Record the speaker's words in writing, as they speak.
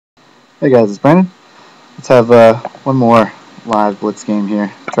Hey guys, it's Brandon. Let's have one more live Blitz game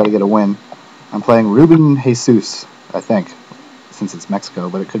here. Try to get a win. I'm playing Ruben Jesus, I think, since it's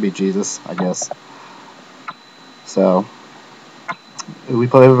Mexico, but it could be Jesus, I guess. So, we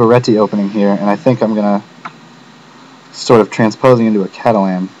play with a Reti opening here, and I think I'm going to sort of transposing into a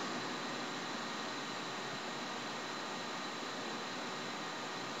Catalan.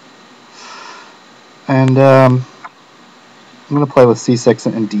 And I'm going to play with C6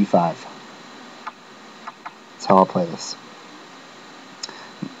 and D5. That's how I'll play this.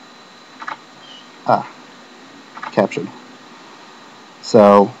 Captured.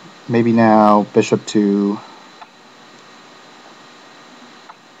 So, maybe now bishop to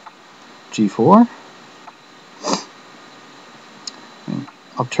G4.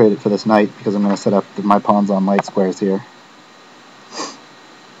 I'll trade it for this knight because I'm going to set up my pawns on light squares here.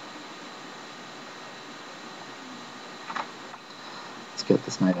 Let's get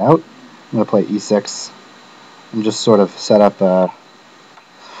this knight out. I'm going to play E6 and just sort of set up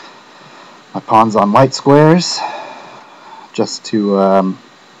my pawns on light squares just to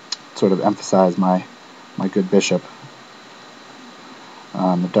sort of emphasize my good bishop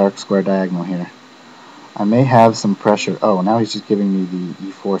on the dark square diagonal here. I may have some pressure. Oh, now he's just giving me the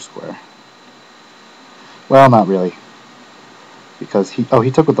E4 square. Well, not really, because he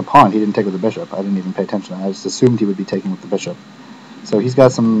took with the pawn. He didn't take with the bishop. I didn't even pay attention. I just assumed he would be taking with the bishop. So he's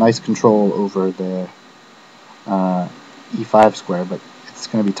got some nice control over the E5 square, but it's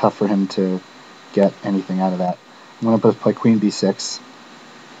going to be tough for him to get anything out of that. I'm going to play Queen B6.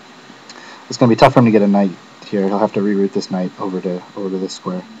 It's going to be tough for him to get a knight here. He'll have to reroute this knight over to this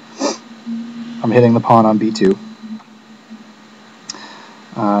square. I'm hitting the pawn on B2.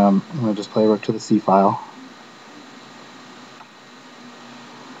 I'm going to just play rook to the C file.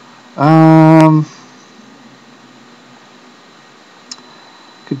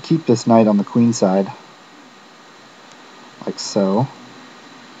 Could keep this knight on the queen side, like so.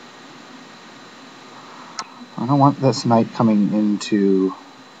 I don't want this knight coming into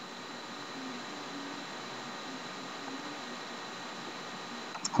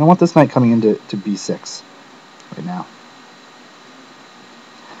B6 right now.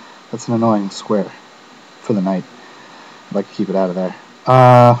 That's an annoying square for the knight. I'd like to keep it out of there.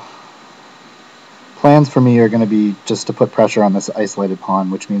 Plans for me are going to be just to put pressure on this isolated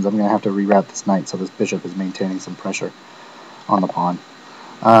pawn, which means I'm going to have to reroute this knight so this bishop is maintaining some pressure on the pawn.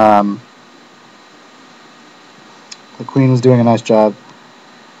 The queen was doing a nice job.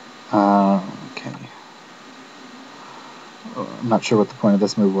 Okay. I'm not sure what the point of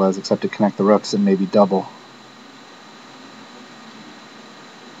this move was, except to connect the rooks and maybe double.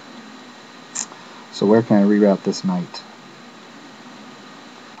 So where can I reroute this knight?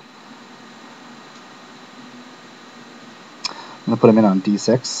 I'm going to put him in on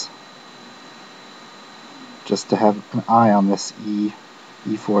D6, just to have an eye on this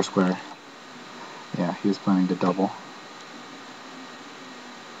E4 square. Yeah, he was planning to double.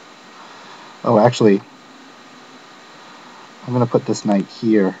 Oh, actually, I'm going to put this knight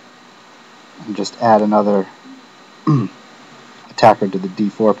here and just add another attacker to the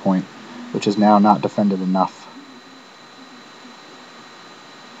D4 point, which is now not defended enough.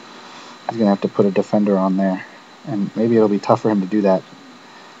 He's going to have to put a defender on there, and maybe it'll be tough for him to do that.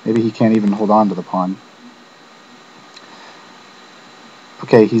 Maybe he can't even hold on to the pawn.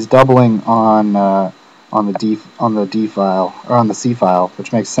 Okay, he's doubling on the D file, or on the C file,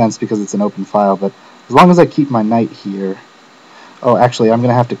 which makes sense because it's an open file. But as long as I keep my knight here, oh, actually, I'm going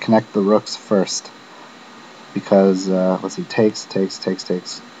to have to connect the rooks first because let's see, takes.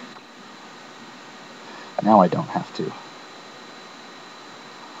 Now I don't have to.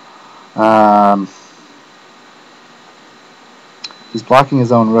 He's blocking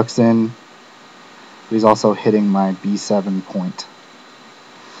his own rooks in, but he's also hitting my B7 point.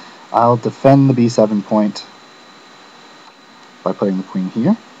 I'll defend the B7 point by putting the queen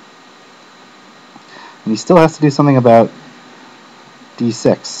here. And he still has to do something about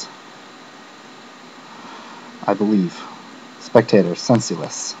D6, I believe. Spectator,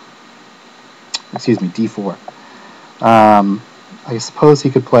 sensuless. Excuse me, D4. I suppose he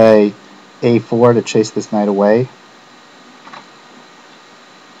could play A4 to chase this knight away.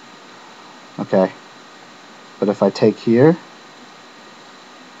 Okay. But if I take here,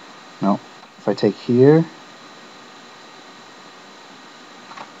 no. If I take here,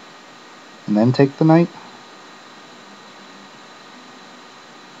 and then take the knight,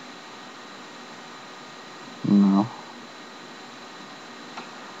 no.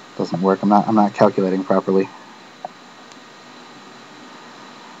 Doesn't work. I'm not calculating properly.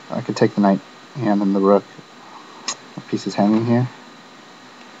 I could take the knight and then the rook. The piece is hanging here.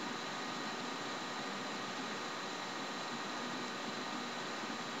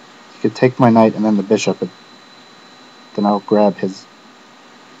 could take my knight and then the bishop, but then I'll grab his...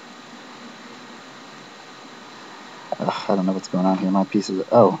 Ugh, I don't know what's going on here. My pieces...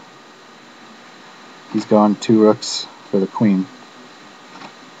 Oh. He's going 2 rooks for the queen.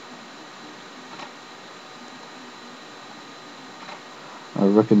 A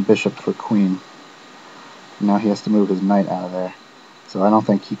rook and bishop for queen. Now he has to move his knight out of there. So I don't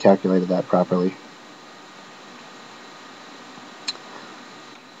think he calculated that properly.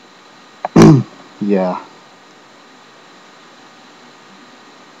 Yeah.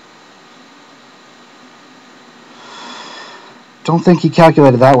 Don't think he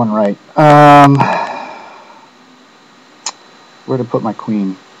calculated that one right. Where to put my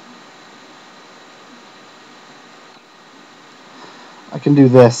queen? I can do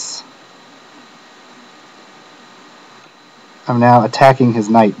this. I'm now attacking his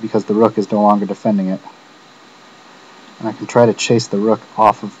knight because the rook is no longer defending it. And I can try to chase the rook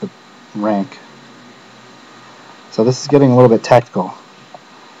off of the rank. So this is getting a little bit tactical.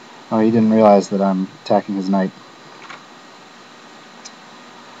 Oh, he didn't realize that I'm attacking his knight.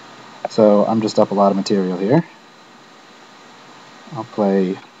 So I'm just up a lot of material here. I'll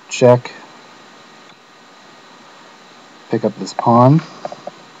play check. Pick up this pawn.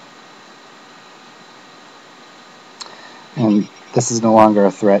 And this is no longer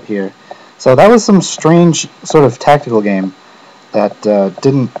a threat here. So that was some strange sort of tactical game that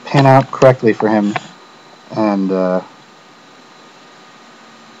didn't pan out correctly for him. And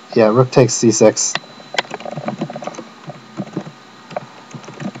yeah, rook takes c6.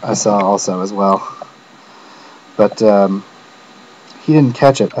 I saw also as well. But he didn't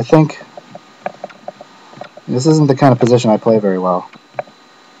catch it. I think this isn't the kind of position I play very well.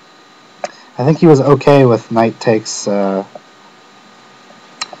 I think he was okay with knight takes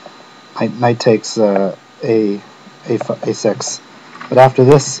a6, but after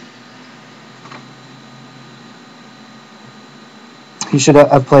this he should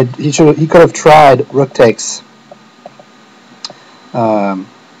have played. He could have tried rook takes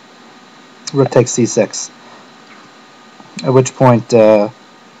c6. At which point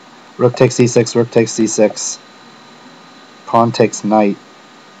rook takes c6, rook takes c6, pawn takes knight,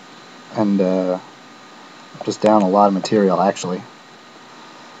 and just down a lot of material actually.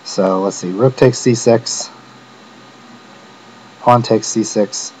 So let's see, rook takes c6, pawn takes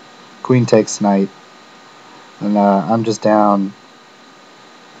c6, queen takes knight, and I'm just down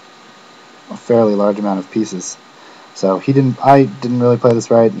a fairly large amount of pieces. So I didn't really play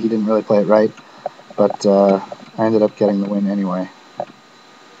this right, he didn't really play it right, but I ended up getting the win anyway.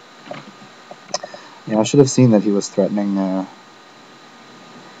 Yeah, I should have seen that he was threatening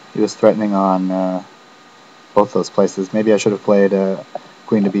on both those places. Maybe I should have played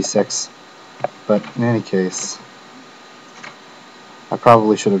queen to b6, but in any case, I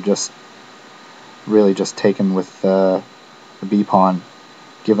probably should have just taken with the b pawn,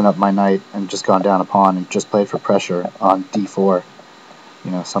 given up my knight, and just gone down a pawn and just played for pressure on d4.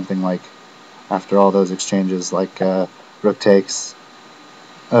 You know, something like after all those exchanges, like rook takes,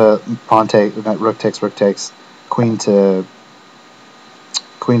 pawn take, rook takes, queen to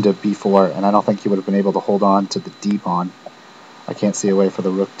b4, and I don't think he would have been able to hold on to the d pawn. I can't see a way for the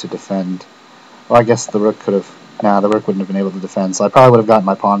rook to defend. Well, I guess the rook could have. Nah, the rook wouldn't have been able to defend, so I probably would have gotten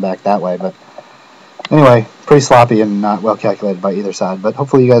my pawn back that way. But anyway, pretty sloppy and not well calculated by either side. But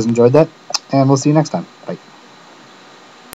hopefully you guys enjoyed that, and we'll see you next time. Bye.